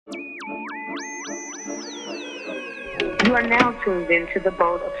You are now tuned into the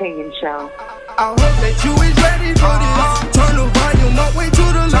Bold Opinion Show. I hope that you is ready for this. Turn the volume up way to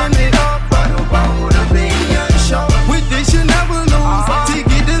the limit. For the Bold Opinion Show. With this you never lose. To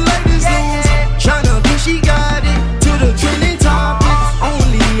get the latest news. Tryna be she got it. To the trending topics.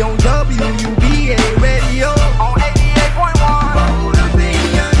 Only on WUBA Radio. On 88.1. Bold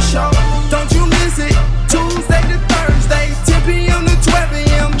Opinion Show. Don't you miss it. Tuesday to Thursday. 10 p.m. to 12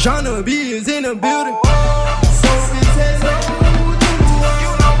 a.m. Tryna be is in the building.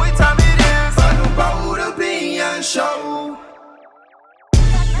 Show.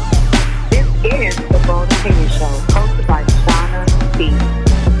 This is the Bold Opinion Show, hosted by Shauna B.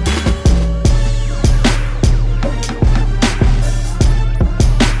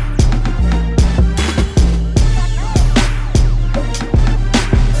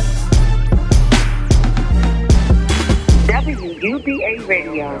 WUBA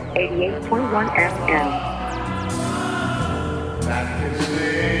Radio, 88.1 FM. That can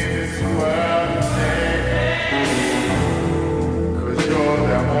save this world today. 'Cause you're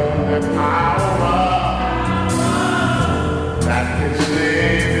the only power that can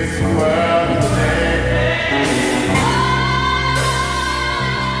save this world today.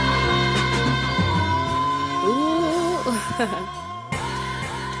 Ooh.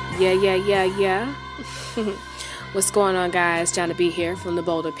 Yeah. What's going on, guys? John to be here from the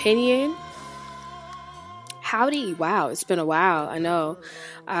Bold Opinion. Howdy. Wow, it's been a while. I know.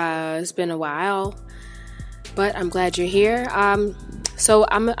 It's been a while, but I'm glad you're here. So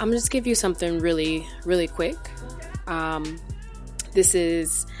I'm gonna just give you something really, really quick. This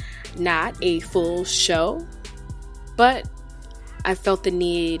is not a full show, but I felt the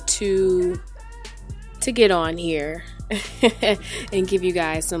need to get on here and give you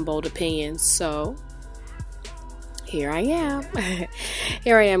guys some bold opinions. So here I am.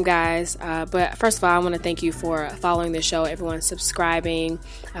 Here I am, guys. But first of all, I want to thank you for following the show. Everyone subscribing.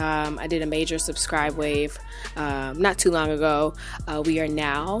 I did a major subscribe wave not too long ago. We are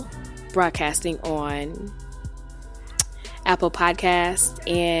now broadcasting on Apple Podcasts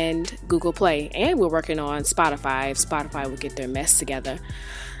and Google Play. And we're working on Spotify if Spotify will get their mess together.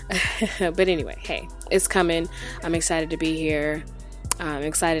 But anyway, hey, it's coming. I'm excited to be here. I'm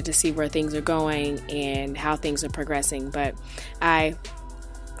excited to see where things are going and how things are progressing.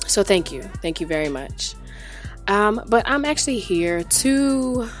 So thank you. Thank you very much. But I'm actually here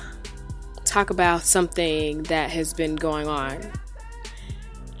to talk about something that has been going on.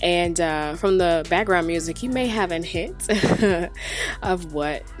 And from the background music, you may have a hint of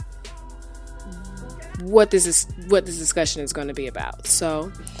what this discussion is going to be about.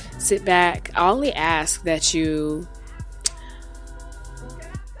 So sit back. I only ask that you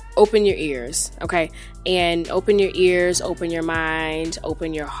open your ears, okay? And open your ears, open your mind,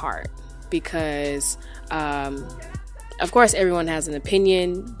 open your heart. Because, of course, everyone has an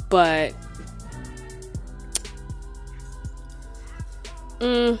opinion, but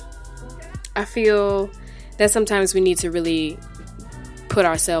I feel that sometimes we need to really put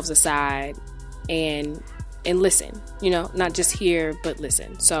ourselves aside and listen, not just hear, but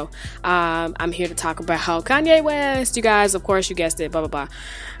listen. So I'm here to talk about how Kanye West, you guys, of course, you guessed it, blah, blah, blah.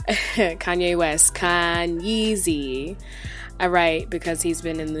 Kanye West, Kanyeezy. All right, because he's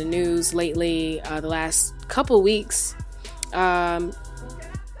been in the news lately, the last couple weeks.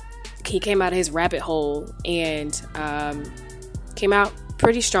 He came out of his rabbit hole and came out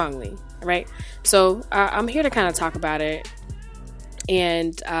pretty strongly, right? So I'm here to kind of talk about it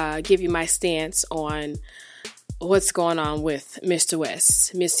and give you my stance on what's going on with Mr.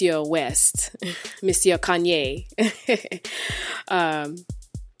 West, Monsieur Kanye,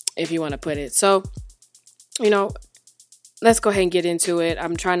 if you want to put it. So, let's go ahead and get into it.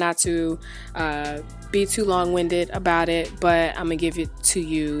 I'm trying not to be too long-winded about it, but I'm going to give it to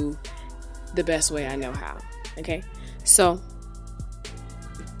you the best way I know how. Okay? So,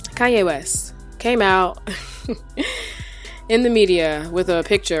 Kanye West came out in the media with a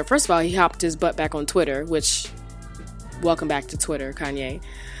picture. First of all, he hopped his butt back on Twitter, which, welcome back to Twitter, Kanye.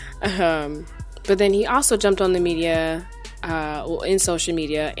 But then he also jumped on the media, in social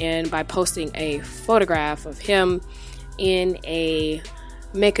media, and by posting a photograph of him in a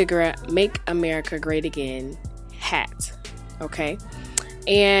Make America Great Again hat. Okay?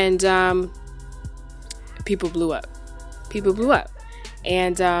 And people blew up.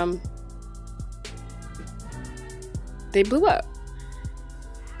 And they blew up.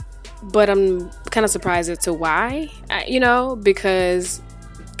 But I'm kind of surprised as to why, because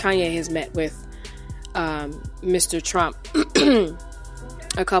Kanye has met with Mr. Trump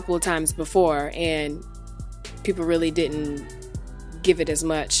a couple of times before, and people really didn't give it as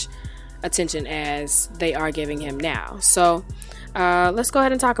much attention as they are giving him now. So let's go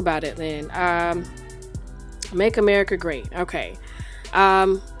ahead and talk about it then. Make America Great. Okay.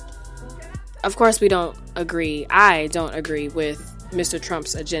 Of course, we don't agree. I don't agree with Mr.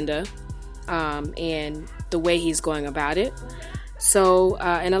 Trump's agenda and the way he's going about it. So,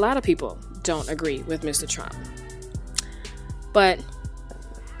 and a lot of people don't agree with Mr. Trump. But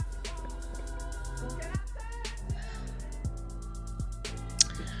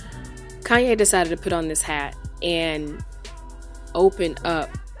Kanye decided to put on this hat and open up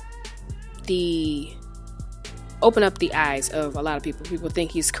the eyes of a lot of people. People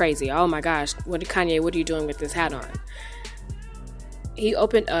think he's crazy. Oh my gosh, Kanye, what are you doing with this hat on? He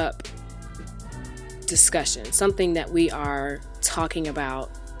opened up discussion, something that we are talking about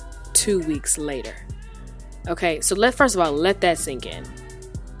 2 weeks later. Okay, so first of all, let that sink in.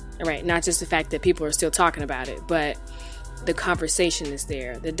 All right, not just the fact that people are still talking about it, but the conversation is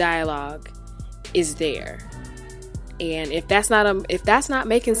there, the dialogue is there. And if that's not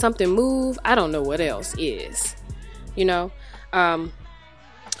making something move, I don't know what else is. You know?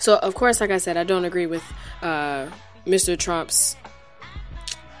 So of course, like I said, I don't agree with Mr. Trump's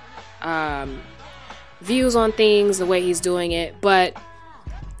views on things, the way he's doing it, but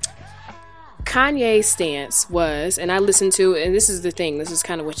Kanye's stance was, and I listened to, and this is the thing, this is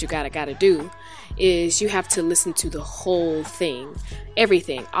kind of what you gotta do, is you have to listen to the whole thing,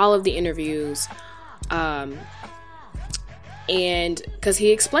 everything, all of the interviews, and because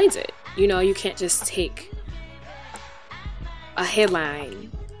he explains it. You know, you can't just take a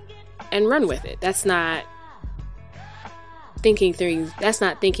headline and run with it. That's not thinking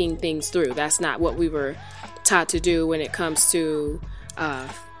things through. That's not what we were taught to do when it comes to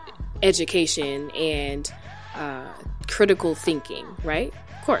education and critical thinking, right?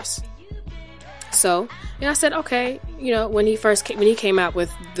 Of course. So, you know, I said, okay, you know, when he came out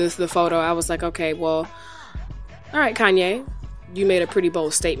with the photo, I was like, okay, well, all right, Kanye, you made a pretty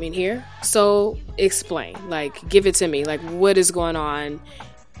bold statement here. So explain, like, give it to me. Like, what is going on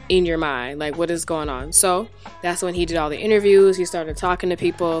in your mind? Like, what is going on? So that's when he did all the interviews. He started talking to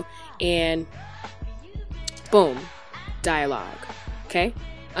people and boom, dialogue. Okay.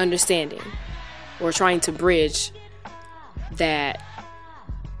 Understanding. We're trying to bridge that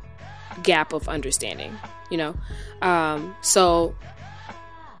gap of understanding, you know? So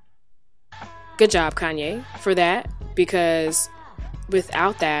good job, Kanye, for that, because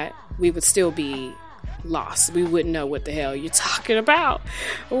without that, we would still be lost. We wouldn't know what the hell you're talking about.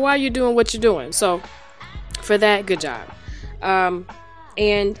 Why are you doing what you're doing? So for that, good job.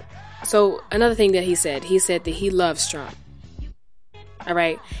 And so another thing that he said that he loves Trump. All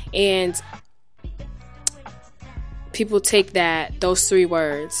right. And people take those 3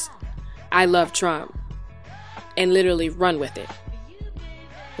 words, I love Trump, and literally run with it.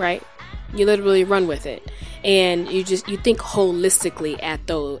 Right? You literally run with it. And you think holistically at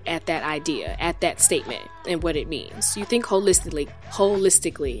that idea, at that statement and what it means. You think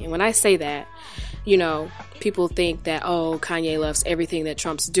holistically. And when I say that, you know, people think that, oh, Kanye loves everything that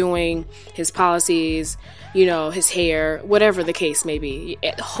Trump's doing, his policies, you know, his hair, whatever the case may be,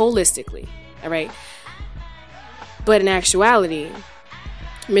 holistically. All right. But in actuality,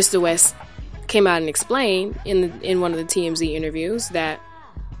 Mr. West came out and explained in one of the TMZ interviews that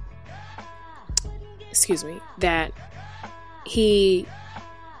he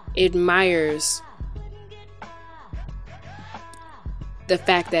admires the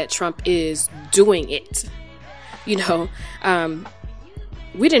fact that Trump is doing it. You know,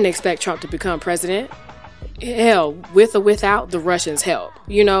 we didn't expect Trump to become president. Hell, with or without the Russians' help.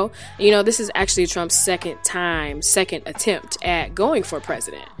 You know, this is actually Trump's second attempt at going for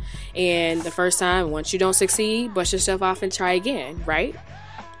president. And the first time, once you don't succeed, brush yourself off and try again, right?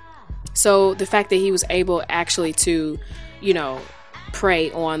 So the fact that he was able actually to, you know, prey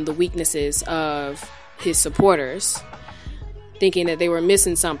on the weaknesses of his supporters, thinking that they were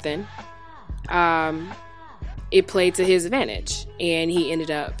missing something, it played to his advantage. And he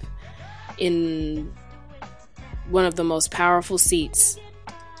ended up in one of the most powerful seats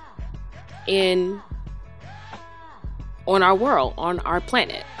on our world, on our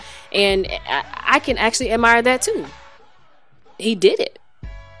planet. And I can actually admire that too. He did it.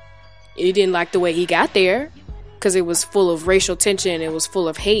 He didn't like the way he got there because it was full of racial tension. It was full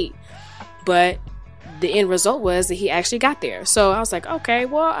of hate. But the end result was that he actually got there. So I was like, okay,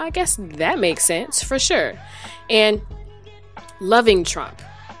 well, I guess that makes sense for sure. And loving Trump.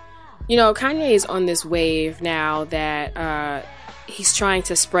 You know, Kanye is on this wave now that he's trying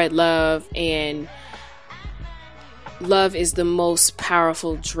to spread love, and love is the most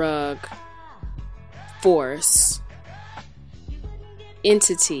powerful force,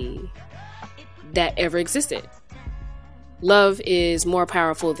 entity that ever existed. Love is more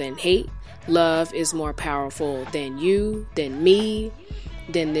powerful than hate. Love is more powerful than you, than me,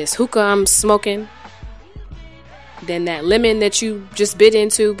 than this hookah I'm smoking, than that lemon that you just bit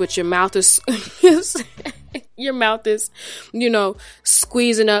into, but your mouth is your mouth is,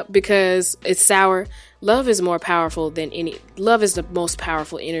 squeezing up because it's sour. Love is more powerful than love is the most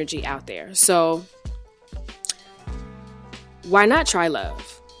powerful energy out there. So why not try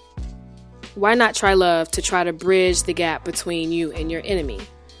love? Why not try love to try to bridge the gap between you and your enemy?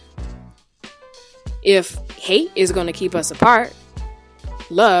 If hate is going to keep us apart,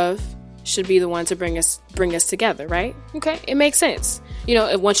 love should be the one to bring us together, right? Okay, it makes sense.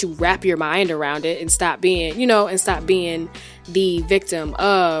 Once you wrap your mind around it and stop being the victim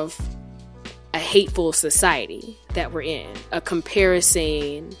of a hateful society that we're in, a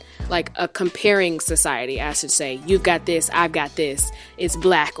comparing society, I should say. You've got this, I've got this. It's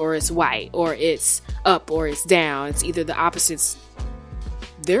black or it's white, or it's up or it's down. It's either the opposites.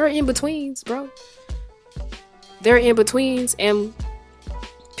 There are in-betweens, bro. There are in-betweens, and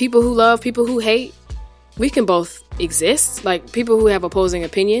people who love, people who hate, we can both exist. Like, people who have opposing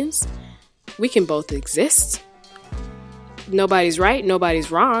opinions, we can both exist. Nobody's right, nobody's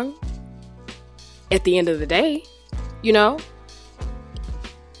wrong. At the end of the day,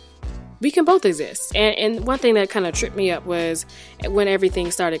 we can both exist. And one thing that kind of tripped me up was when everything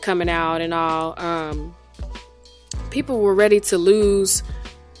started coming out and all, people were ready to lose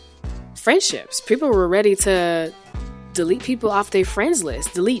friendships. People were ready to delete people off their friends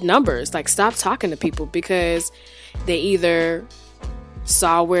list, delete numbers, like stop talking to people because they either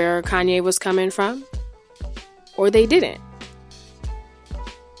saw where Kanye was coming from or they didn't.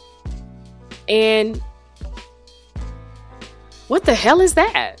 And what the hell is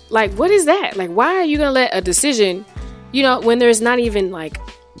that? Like, what is that? Like, why are you going to let a decision, when there's not even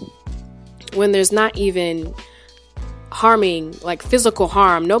harming, like physical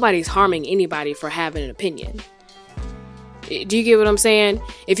harm, nobody's harming anybody for having an opinion. Do you get what I'm saying?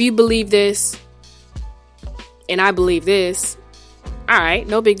 If you believe this and I believe this, all right,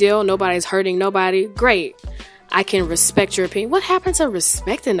 no big deal. Nobody's hurting nobody. Great. I can respect your opinion. What happened to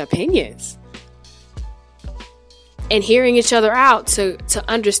respecting opinions? And hearing each other out to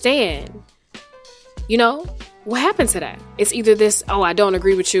understand, what happened to that? It's either this, oh, I don't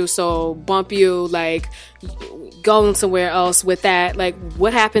agree with you, so bump you, like going somewhere else with that. Like,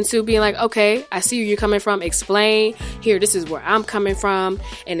 what happened to being like, okay, I see where you're coming from. Explain here. This is where I'm coming from.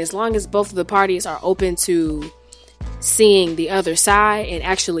 And as long as both of the parties are open to seeing the other side and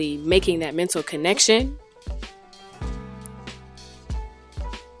actually making that mental connection,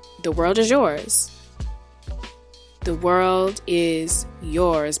 the world is yours. The world is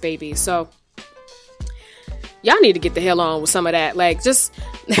yours, baby. So y'all need to get the hell on with some of that. Like, just,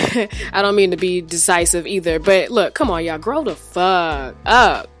 I don't mean to be decisive either, but look, come on, y'all, grow the fuck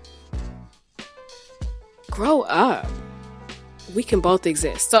up. Grow up. We can both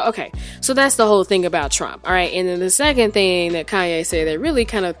exist. So, okay. So that's the whole thing about Trump. All right. And then the second thing that Kanye said that really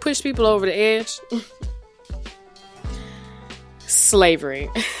kind of pushed people over the edge. Slavery.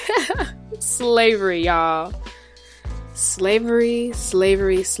 Slavery, y'all. Slavery.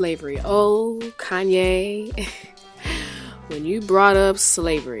 Oh, Kanye. When you brought up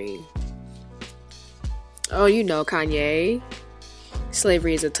slavery. Oh, Kanye.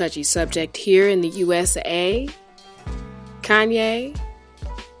 Slavery is a touchy subject here in the USA. Kanye.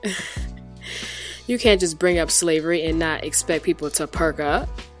 You can't just bring up slavery and not expect people to perk up.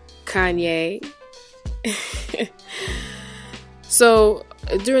 Kanye. So,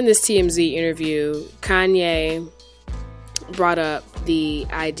 during this TMZ interview, Kanye brought up the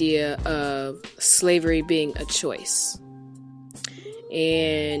idea of slavery being a choice.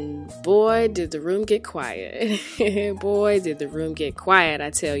 And boy, did the room get quiet. Boy, did the room get quiet,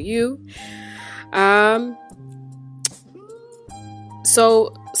 I tell you.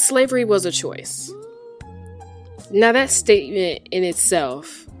 So, slavery was a choice. Now, that statement in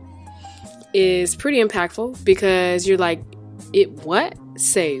itself is pretty impactful because you're like, it what?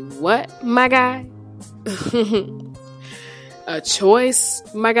 Say what, my guy? A choice,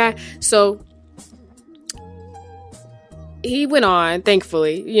 my guy. So he went on,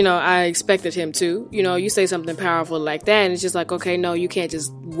 thankfully. I expected him to. You say something powerful like that, and it's just like, okay, no, you can't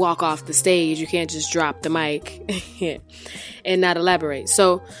just walk off the stage. You can't just drop the mic and not elaborate.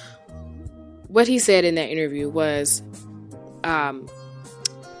 So what he said in that interview was,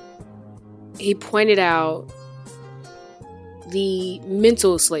 he pointed out the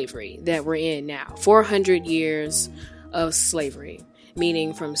mental slavery that we're in now. 400 years of slavery,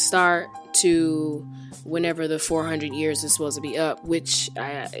 meaning from start to whenever the 400 years is supposed to be up, which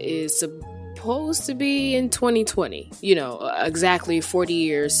is supposed to be in 2020, exactly 40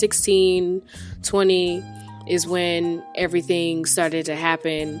 years. 1620 is when everything started to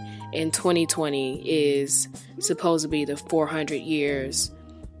happen, and 2020 is supposed to be the 400 years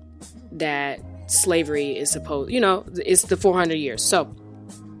that slavery is supposed, it's the 400 years. So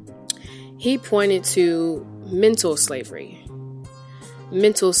he pointed to mental slavery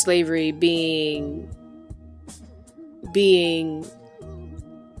being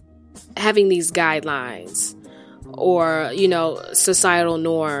having these guidelines or, societal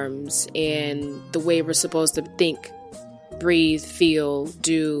norms and the way we're supposed to think, breathe, feel,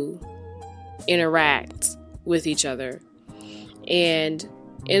 do, interact with each other. And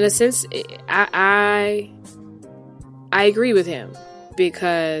in a sense, I agree with him,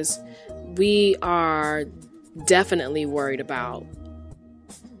 because we are definitely worried about,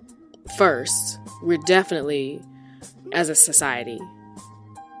 first, we're definitely, as a society,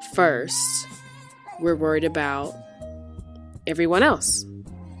 first, we're worried about everyone else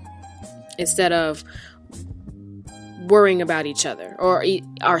instead of worrying about each other or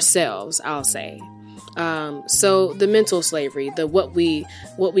ourselves, I'll say. So the mental slavery, the what we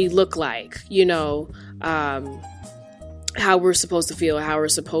look like, how we're supposed to feel, how we're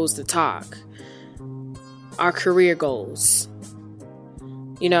supposed to talk, our career goals,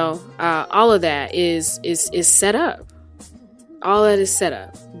 all of that is set up. All that is set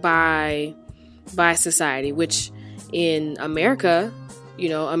up by society, which in America,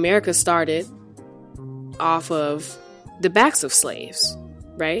 America started off of the backs of slaves,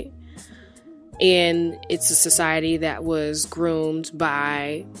 right? And it's a society that was groomed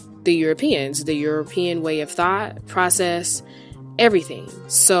by the Europeans, the European way of thought, process, everything.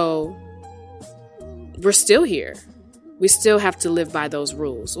 So we're still here. We still have to live by those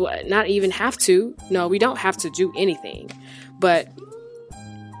rules. Well, not even have to. No, we don't have to do anything. But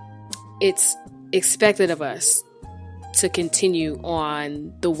it's expected of us to continue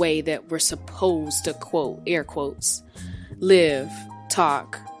on the way that we're supposed to, quote, air quotes, live,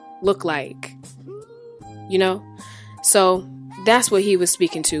 talk, look like, So that's what he was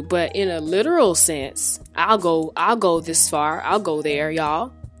speaking to. But in a literal sense, I'll go this far. I'll go there,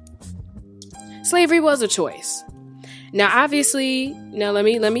 y'all. Slavery was a choice. Now, obviously, let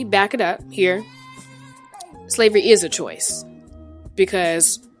me back it up here. Slavery is a choice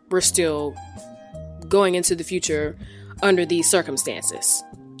because we're still going into the future under these circumstances,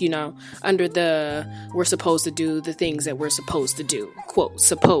 we're supposed to do the things that we're supposed to do, quote,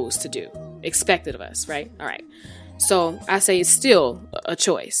 supposed to do, expected of us, right? All right. So I say it's still a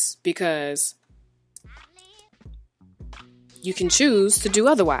choice because you can choose to do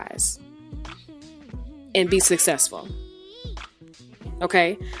otherwise and be successful.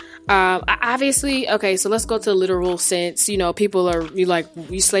 Okay. Obviously, okay, so let's go to the literal sense. People are like,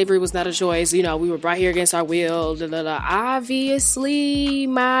 slavery was not a choice. We were brought here against our will. Blah, blah, blah. Obviously,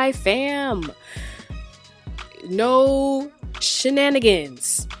 my fam, no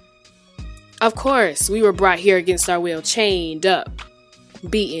shenanigans. Of course, we were brought here against our will, chained up,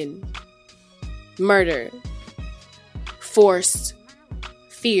 beaten, murdered, forced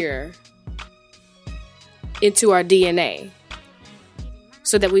fear into our DNA.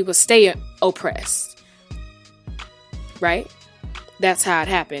 So that we will stay oppressed, right? That's how it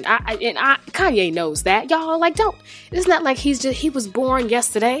happened. Kanye knows that, y'all. Like, it's not like he was born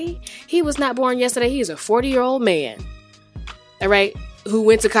yesterday. He was not born yesterday. He's a 40-year-old man, all right, who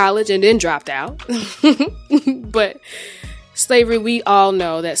went to college and then dropped out. But slavery, we all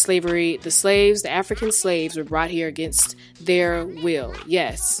know that slavery, the African slaves were brought here against their will.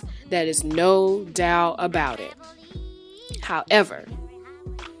 Yes, that is no doubt about it. However,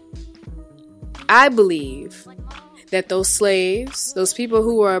 I believe that those slaves, those people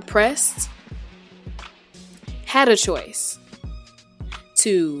who were oppressed, had a choice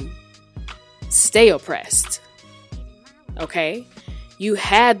to stay oppressed. Okay? You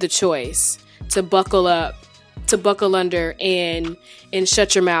had the choice to buckle up, to buckle under and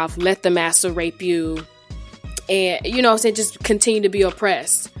shut your mouth, let the master rape you, and, just continue to be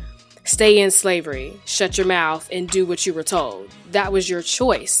oppressed. Stay in slavery, shut your mouth, and do what you were told. That was your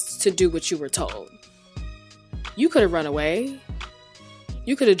choice to do what you were told. You could have run away.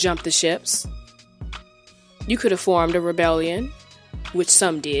 You could have jumped the ships. You could have formed a rebellion, which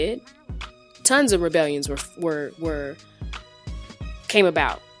some did. Tons of rebellions came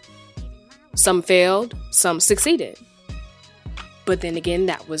about. Some failed, some succeeded. But then again,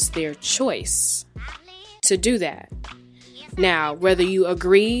 that was their choice to do that. Now, whether you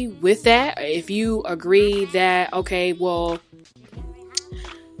agree with that, if you agree that, okay, well,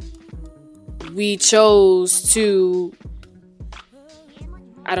 we chose to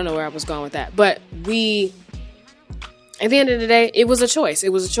I don't know where I was going with that, but at the end of the day, it was a choice.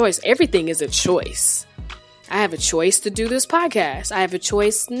 It was a choice. Everything is a choice. I have a choice to do this podcast. I have a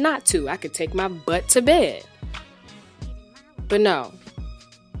choice not to. I could take my butt to bed. But no,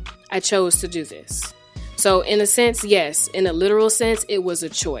 I chose to do this. So in a sense, yes, in a literal sense, it was a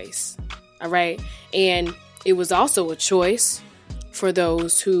choice. All right. And it was also a choice for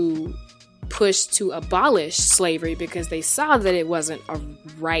those who pushed to abolish slavery because they saw that it wasn't a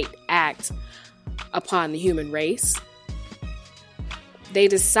right act upon the human race. They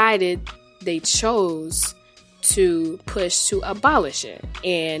chose to push to abolish it.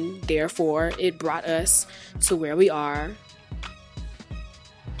 And therefore, it brought us to where we are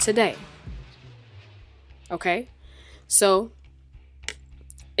today. Okay? So,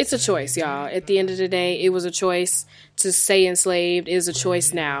 it's a choice, y'all. At the end of the day, it was a choice to stay enslaved. It is a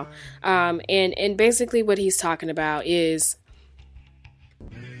choice now. And basically what he's talking about is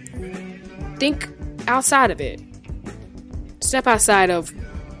think outside of it. Step outside of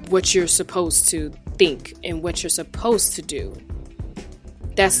what you're supposed to think and what you're supposed to do.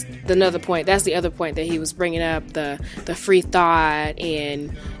 That's another point. That's the other point that he was bringing up, the free thought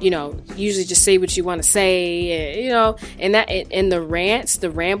and, usually just say what you want to say, and that and the rants,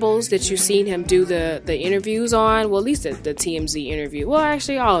 the rambles that you've seen him do the interviews on, well, at least the TMZ interview. Well,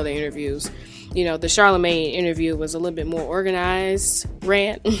 actually all of the interviews. The Charlemagne interview was a little bit more organized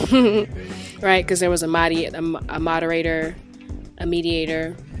rant, right? Because there was a moderator, a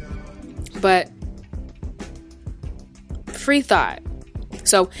mediator, but free thought.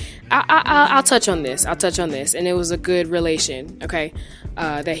 So I'll touch on this. And it was a good relation, okay,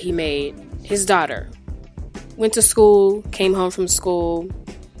 that he made. His daughter went to school, came home from school.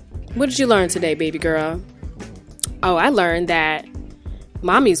 What did you learn today, baby girl? Oh, I learned that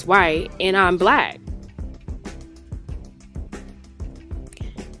mommy's white and I'm black.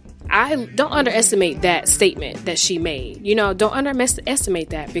 I don't underestimate that statement that she made. Don't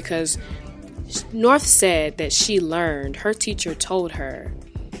underestimate that because North said that she learned, her teacher told her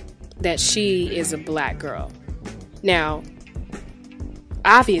that she is a black girl. Now,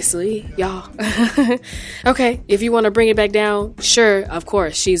 obviously, y'all, okay, if you want to bring it back down, sure, of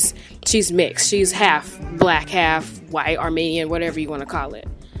course, she's mixed. She's half black, half white, Armenian, whatever you want to call it.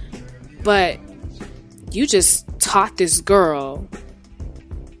 But you just taught this girl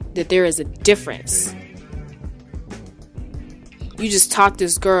that there is a difference. You just taught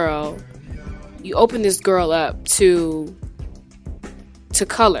this girl. You open this girl up to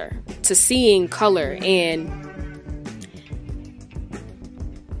color, to seeing color and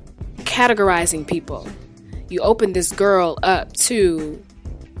categorizing people. You open this girl up to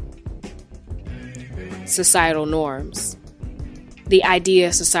societal norms, the idea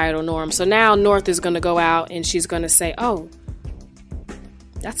of societal norms. So now North is going to go out and she's going to say, oh,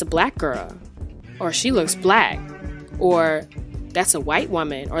 that's a black girl, or she looks black, or that's a white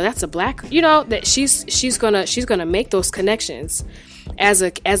woman, or that's a black, that she's gonna make those connections as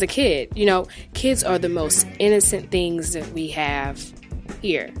a kid. Kids are the most innocent things that we have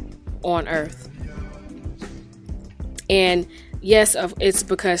here on earth. And yes, it's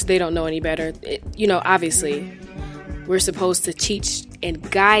because they don't know any better. Obviously we're supposed to teach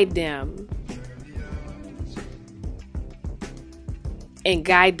and guide them.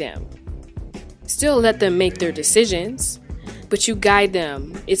 Still let them make their decisions, but you guide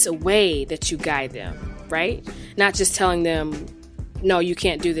them. It's a way that you guide them, right? Not just telling them, no, you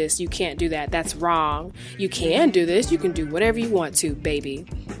can't do this, you can't do that, that's wrong. You can do this, you can do whatever you want to, baby.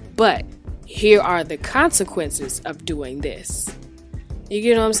 But here are the consequences of doing this. You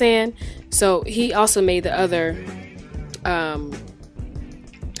get what I'm saying? So he also made another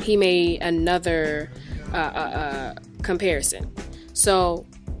comparison. So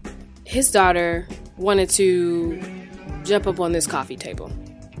his daughter wanted to jump up on this coffee table.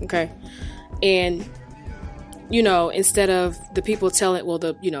 Okay. And, instead of the people telling,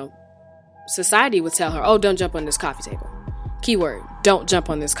 society would tell her, oh, don't jump on this coffee table. Keyword, don't jump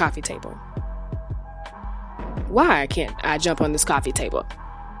on this coffee table. Why can't I jump on this coffee table?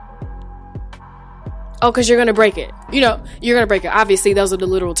 Oh, because you're going to break it. You're going to break it. Obviously, those are the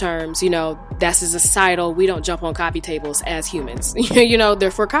literal terms. That's a societal. We don't jump on coffee tables as humans.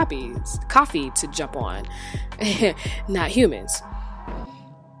 They're for coffee to jump on, not humans.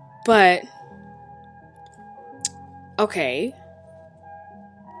 But, okay,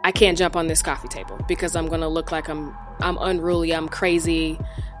 I can't jump on this coffee table because I'm going to look like I'm unruly, I'm crazy,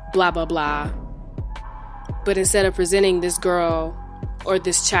 blah, blah, blah. But instead of presenting this girl or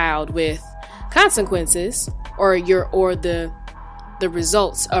this child with consequences or the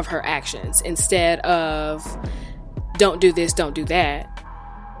results of her actions, instead of don't do this, don't do that,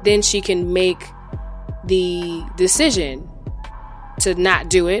 then she can make the decision to not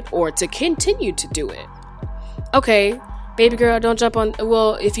do it or to continue to do it. Okay, baby girl, don't jump on.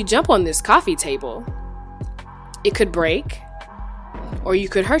 Well, if you jump on this coffee table, it could break or you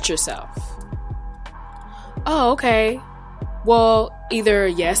could hurt yourself. Oh, okay. Well, either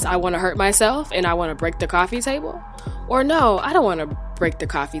yes, I want to hurt myself and I want to break the coffee table, or no, I don't want to break the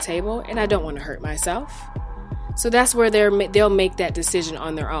coffee table and I don't want to hurt myself. So that's where they'll make that decision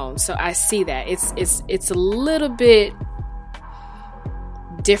on their own. So I see that it's a little bit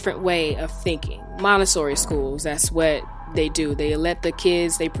different way of thinking. Montessori schools, that's what they do. They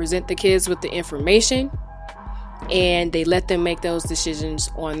present the kids with the information and they let them make those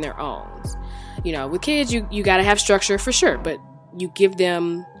decisions on their own. You know, with kids, you got to have structure for sure, but you give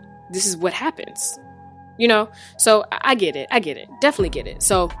them, this is what happens, you know? So I get it. Definitely get it.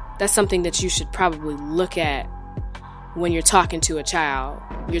 So that's something that you should probably look at when you're talking to a child.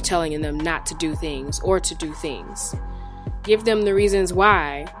 You're telling them not to do things or to do things. Give them the reasons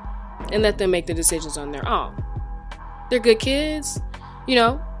why and let them make the decisions on their own. They're good kids, you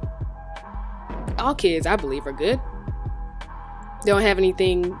know. All kids, I believe, are good. They don't have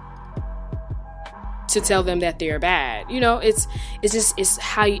anything to tell them that they're bad. You know, it's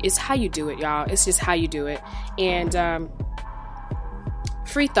how you do it, y'all. It's just how you do it. And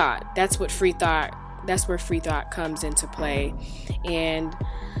free thought. That's where free thought comes into play. And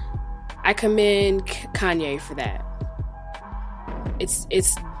I commend Kanye for that. It's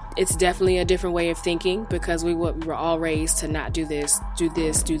definitely a different way of thinking because we were all raised to not do this, do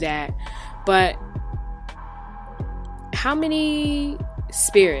that. But how many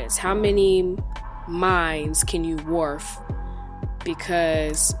spirits, how many minds can you warp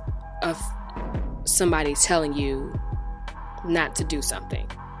because of somebody telling you not to do something?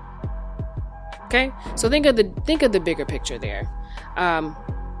 Okay, so think of the bigger picture there. And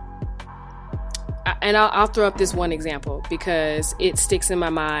I'll throw up this one example because it sticks in my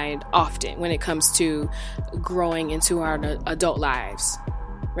mind often when it comes to growing into our adult lives,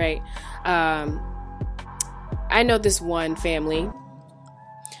 right? I know this one family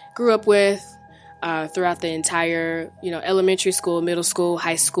grew up with throughout the entire, elementary school, middle school,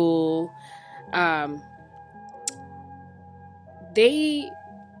 high school. They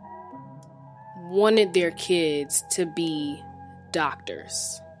wanted their kids to be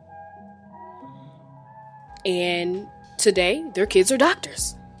doctors. And today, their kids are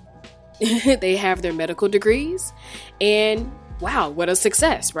doctors. They have their medical degrees. And wow, what a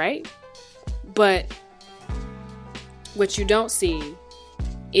success, right? But what you don't see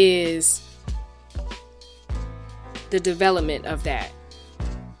is the development of that.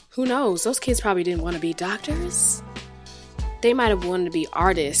 Who knows? Those kids probably didn't want to be doctors. They might have wanted to be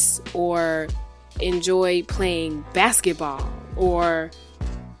artists or enjoy playing basketball or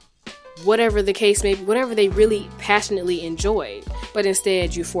whatever the case may be, whatever they really passionately enjoyed, but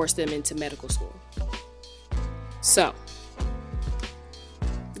instead you force them into medical school. So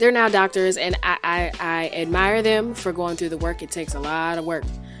they're now doctors, and I admire them for going through the work. It takes a lot of work.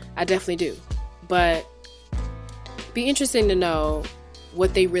 I definitely do. But be interesting to know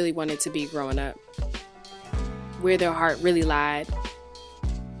what they really wanted to be growing up, where their heart really lied.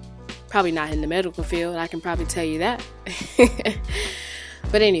 Probably not in the medical field. I can probably tell you that.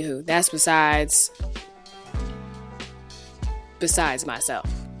 But anywho, that's besides myself.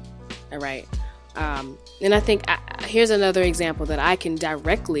 All right. And I think here's another example that I can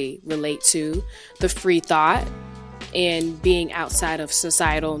directly relate to: the free thought and being outside of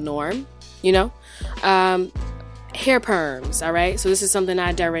societal norm, hair perms. All right. So this is something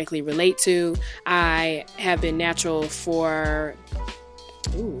I directly relate to. I have been natural for,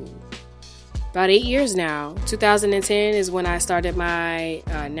 about 8 years now. 2010 is when I started my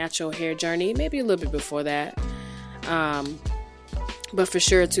natural hair journey. Maybe a little bit before that. But for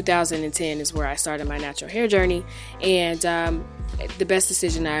sure, 2010 is where I started my natural hair journey. And the best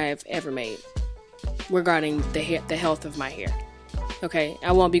decision I've ever made regarding the health of my hair. Okay,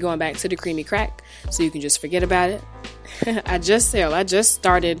 I won't be going back to the creamy crack, so you can just forget about it. I just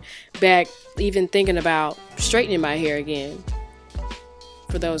started back even thinking about straightening my hair again.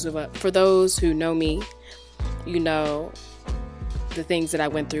 For those who know me, you know the things that I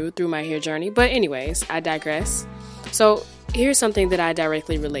went through my hair journey. But anyways, I digress. So here's something that I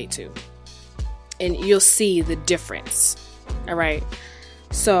directly relate to, and you'll see the difference. All right.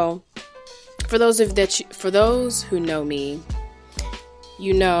 So for those who know me,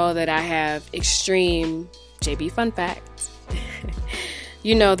 you know that I have extreme JB fun facts.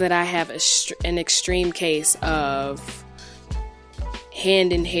 You know that I have an extreme case of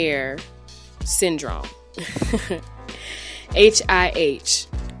hand and hair syndrome. HIH,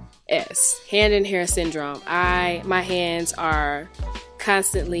 S, hand and hair syndrome. My hands are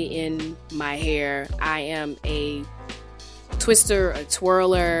constantly in my hair. I am a twister, a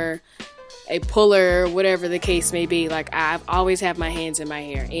twirler, a puller, whatever the case may be. Like, I've always had my hands in my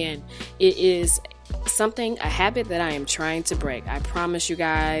hair, and it is a habit that I am trying to break. I promise you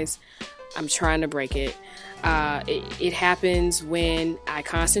guys, I'm trying to break it. It happens when I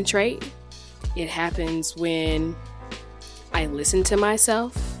concentrate. It happens when I listen to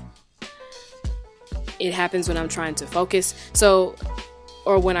myself. It happens when I'm trying to focus. So,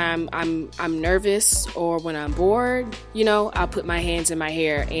 or when I'm nervous, or when I'm bored, I'll put my hands in my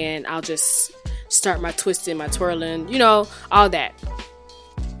hair and I'll just start my twisting, my twirling, all that.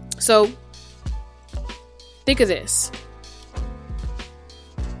 So, think of this.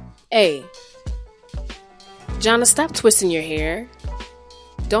 A, Jonna, stop twisting your hair.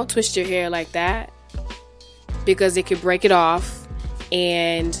 Don't twist your hair like that, because it could break it off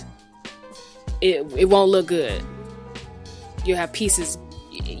and it won't look good. You'll have pieces,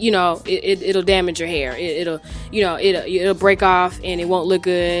 it'll damage your hair. It'll break off and it won't look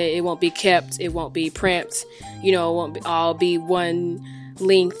good. It won't be kept. It won't be primped. It won't all be one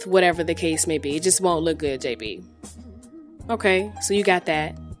length, whatever the case may be. It just won't look good, JB. Okay, so you got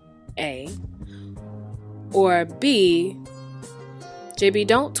that, A. Or B, JB,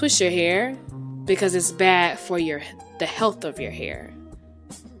 don't twist your hair because it's bad for the health of your hair.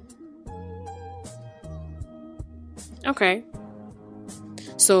 Okay.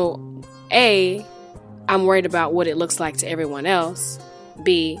 So, A, I'm worried about what it looks like to everyone else.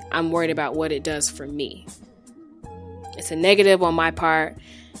 B, I'm worried about what it does for me. It's a negative on my part.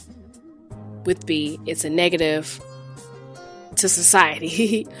 With B, it's a negative to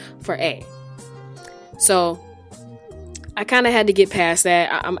society for A. So, I kind of had to get past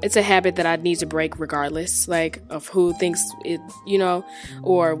that. It's a habit that I need to break regardless, like, of who thinks it,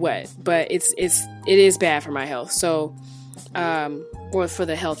 or what. But it is bad for my health. So, or for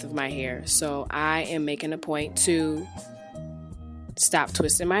the health of my hair. So I am making a point to stop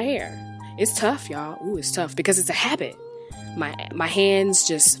twisting my hair. It's tough, y'all. Ooh, it's tough because it's a habit. My hands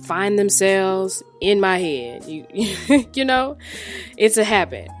just find themselves in my head. It's a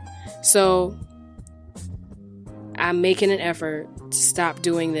habit. So I'm making an effort to stop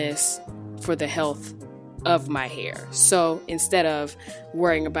doing this for the health of my hair. So instead of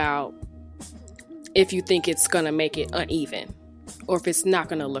worrying about if you think it's going to make it uneven or if it's not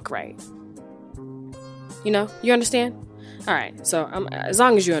going to look right. You understand? All right. So as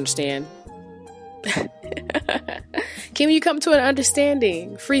long as you understand, can you come to an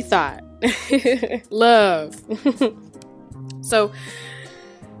understanding? Free thought. Love. So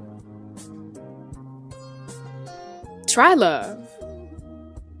try love.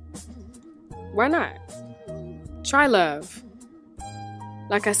 Why not? Try love.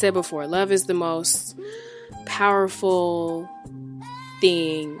 Like I said before, love is the most powerful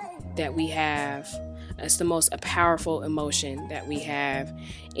thing that we have. It's the most powerful emotion that we have.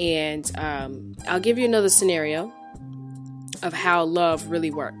 And I'll give you another scenario of how love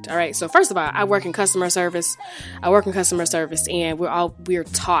really worked. All right. So first of all, I work in customer service. And we're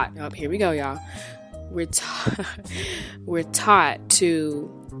taught. Oh, here we go, y'all. We're taught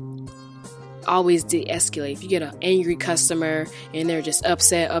to always de-escalate. If you get an angry customer and they're just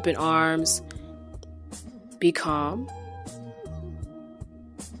upset, up in arms, be calm,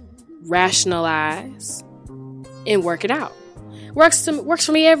 rationalize, and work it out. Works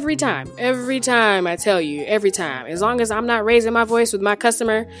for me every time. Every time, I tell you, every time. As long as I'm not raising my voice with my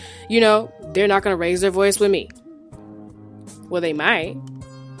customer, they're not going to raise their voice with me. Well, they might,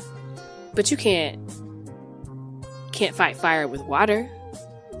 but you can't fight fire with water.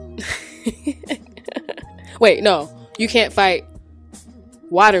 Wait, no, you can't fight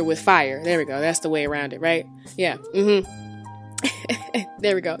water with fire. There we go. That's the way around it, right? Yeah.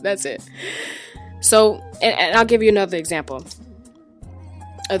 There we go. That's it. So, and I'll give you another example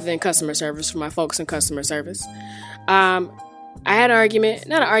other than customer service for my folks in customer service. I had I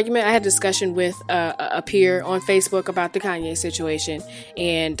had a discussion with a peer on Facebook about the Kanye situation.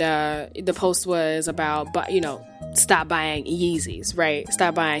 And the post was about, stop buying Yeezys, right?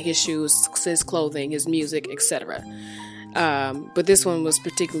 Stop buying his shoes, his clothing, his music, etc. But this one was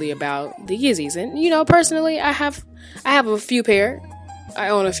particularly about the Yeezys. And, personally, I have a few pair. I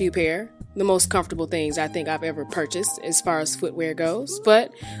own a few pair. The most comfortable things I think I've ever purchased as far as footwear goes.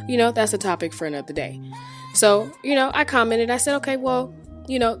 But, that's a topic for another day. So, I commented, I said, okay, well,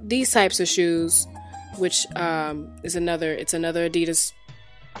 these types of shoes, which it's another Adidas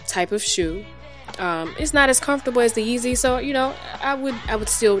type of shoe. It's not as comfortable as the Yeezy. So, I would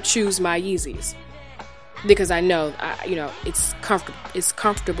still choose my Yeezys. because I know, it's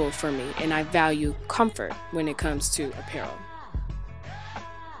comfortable for me, and I value comfort when it comes to apparel.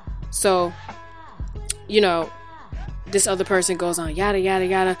 So, this other person goes on, yada, yada,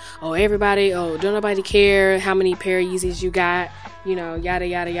 yada. Oh, everybody, don't nobody care how many pair of Yeezys you got, yada,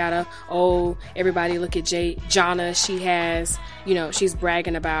 yada, yada. Oh, everybody look at Jonna. She has, she's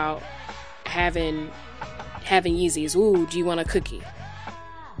bragging about having Yeezys. Ooh, do you want a cookie?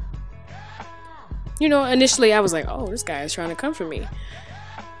 Initially I was like, oh, this guy is trying to come for me.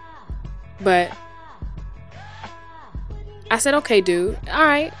 But I said, okay, dude. All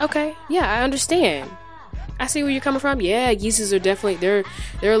right. Okay. Yeah, I understand. I see where you're coming from. Yeah, Yeezys are definitely, they're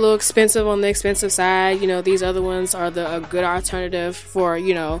a little expensive on the expensive side. These other ones are a good alternative for,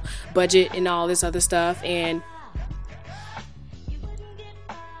 budget and all this other stuff. And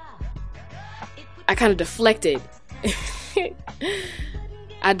I kind of deflected.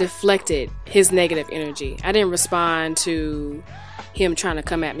 I deflected his negative energy. I didn't respond to him trying to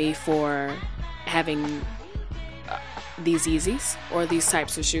come at me for having these Yeezys or these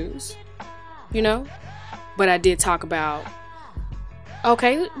types of shoes, but I did talk about,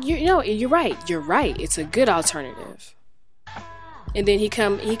 okay, you're right. It's a good alternative. And then he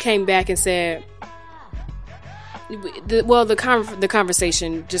came back and said, the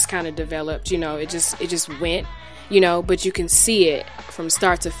conversation just kind of developed, it just went, but you can see it from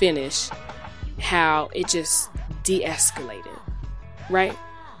start to finish, how it just de-escalated, right?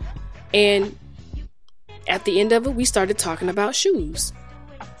 And at the end of it, we started talking about shoes,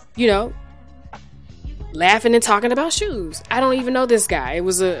 laughing and talking about shoes. I don't even know this guy. It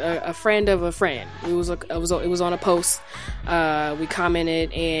was a friend of a friend. It was on a post. We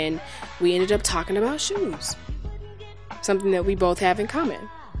commented and we ended up talking about shoes, something that we both have in common.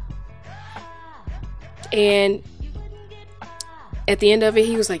 And at the end of it,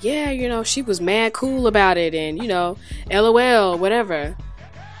 he was like, yeah, she was mad cool about it, and LOL, whatever.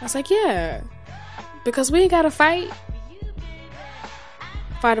 I was like, yeah, because we ain't gotta fight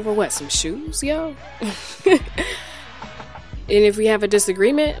over what, some shoes, yo. And if we have a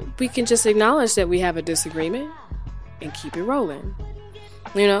disagreement, we can just acknowledge that we have a disagreement and keep it rolling,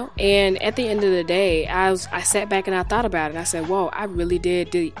 and at the end of the day, I sat back and I thought about it. I said, whoa, I really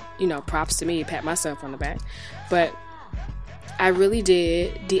did props to me, pat myself on the back, but I really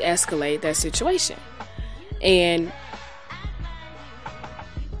did de-escalate that situation. And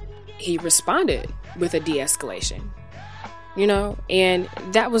he responded with a de-escalation, and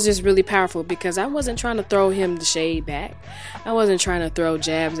that was just really powerful, because I wasn't trying to throw him the shade back. I wasn't trying to throw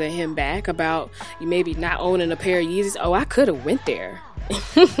jabs at him back about maybe not owning a pair of Yeezys. Oh, I could have went there.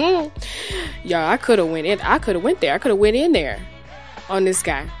 Y'all, I could have went there. I could have went in there on this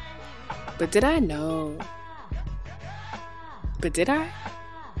guy. But did I? No. But did I?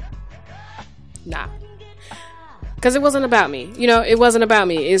 Nah. Because it wasn't about me. It wasn't about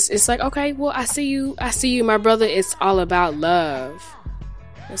me. It's like, okay, well, I see you, my brother. It's all about love.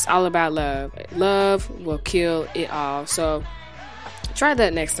 It's all about love. Love will kill it all. So try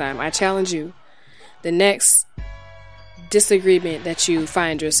that next time. I challenge you. The next disagreement that you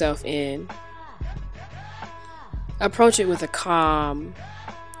find yourself in, approach it with a calm,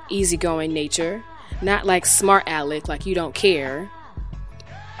 easygoing nature. Not like smart aleck, like you don't care,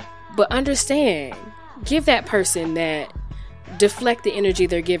 but understand. Give that person that, deflect the energy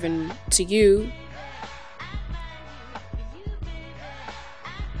they're giving to you,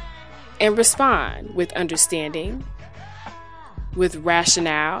 and respond with understanding, with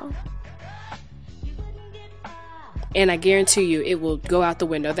rationale. And I guarantee you, it will go out the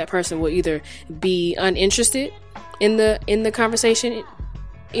window. That person will either be uninterested in the conversation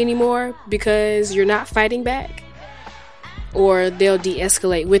anymore because you're not fighting back, or they'll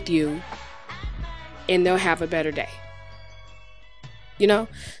de-escalate with you and they'll have a better day.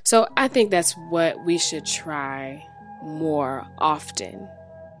 So I think that's what we should try more often.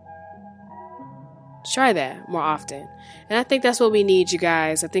 Try that more often. And I think that's what we need, you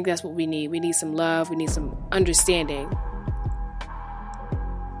guys. I think that's what we need. We need some love. We need some understanding.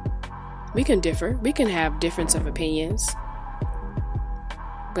 We can differ. We can have difference of opinions.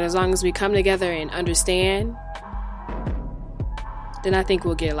 But as long as we come together and understand, then I think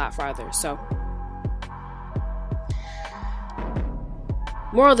we'll get a lot farther. So,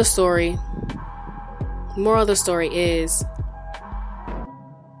 moral of the story is,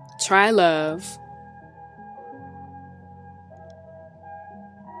 try love,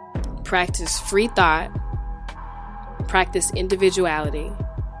 practice free thought, practice individuality,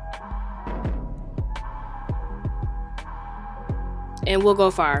 and we'll go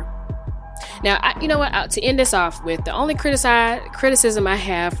far. Now, you know what? To end this off with, the only criticism I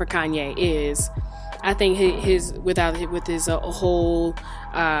have for Kanye is, I think with his whole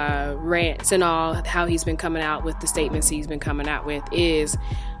rants and all, how he's been coming out with the statements he's been coming out with is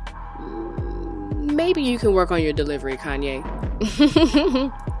maybe you can work on your delivery, Kanye.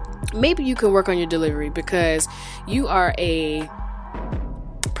 Maybe you can work on your delivery because you are a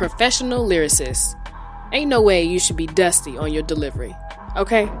professional lyricist. Ain't no way you should be dusty on your delivery,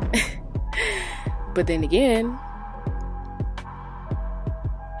 okay? But then again,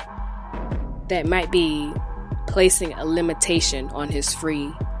 that might be placing a limitation on his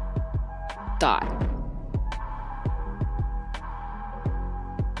free thought.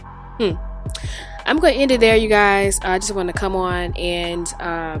 I'm going to end it there, you guys. I just want to come on and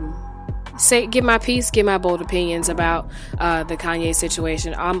give my piece, give my bold opinions about the Kanye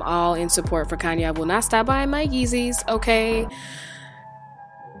situation. I'm all in support for Kanye. I will not stop buying my Yeezys, okay?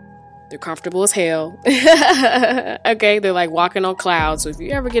 They're comfortable as hell. Okay, they're like walking on clouds. So if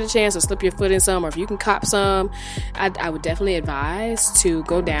you ever get a chance to slip your foot in some, or if you can cop some, I would definitely advise to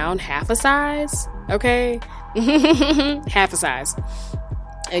go down half a size, okay? Half a size,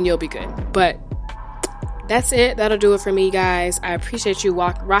 and you'll be good. But that's it. That'll do it for me, guys. I appreciate you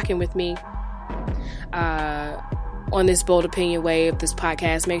rocking with me on this Bold Opinion wave, this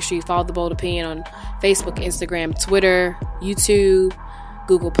podcast. Make sure you follow the Bold Opinion on Facebook, Instagram, Twitter, YouTube,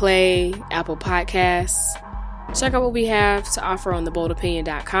 Google Play, Apple Podcasts. Check out what we have to offer on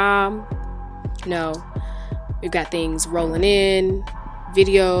theboldopinion.com. You know, we've got things rolling in,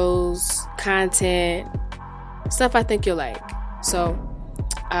 videos, content, stuff I think you'll like. So,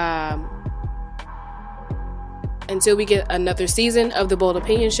 until we get another season of the Bold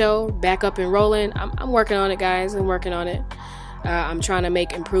Opinion Show back up and rolling, I'm working on it, guys. I'm working on it. I'm trying to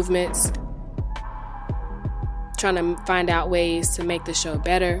make improvements, trying to find out ways to make the show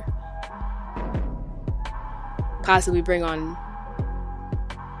better, possibly bring on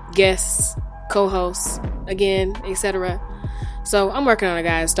guests, co-hosts again, etc. So I'm working on it,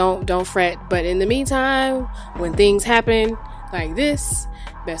 guys. Don't fret. But in the meantime, when things happen like this,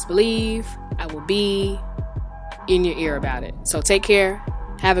 best believe I will be in your ear about it. So take care.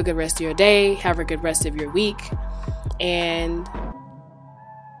 Have a good rest of your day. Have a good rest of your week. And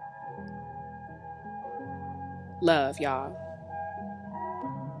love, y'all.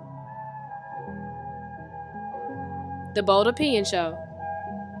 The Bold Opinion Show.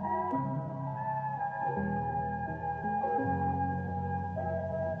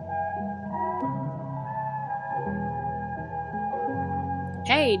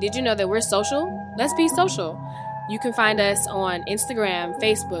 Hey, did you know that we're social? Let's be social. You can find us on Instagram,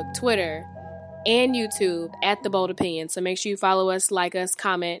 Facebook, Twitter, and YouTube at The Bold Opinion. So make sure you follow us, like us,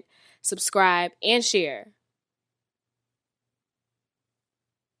 comment, subscribe, and share.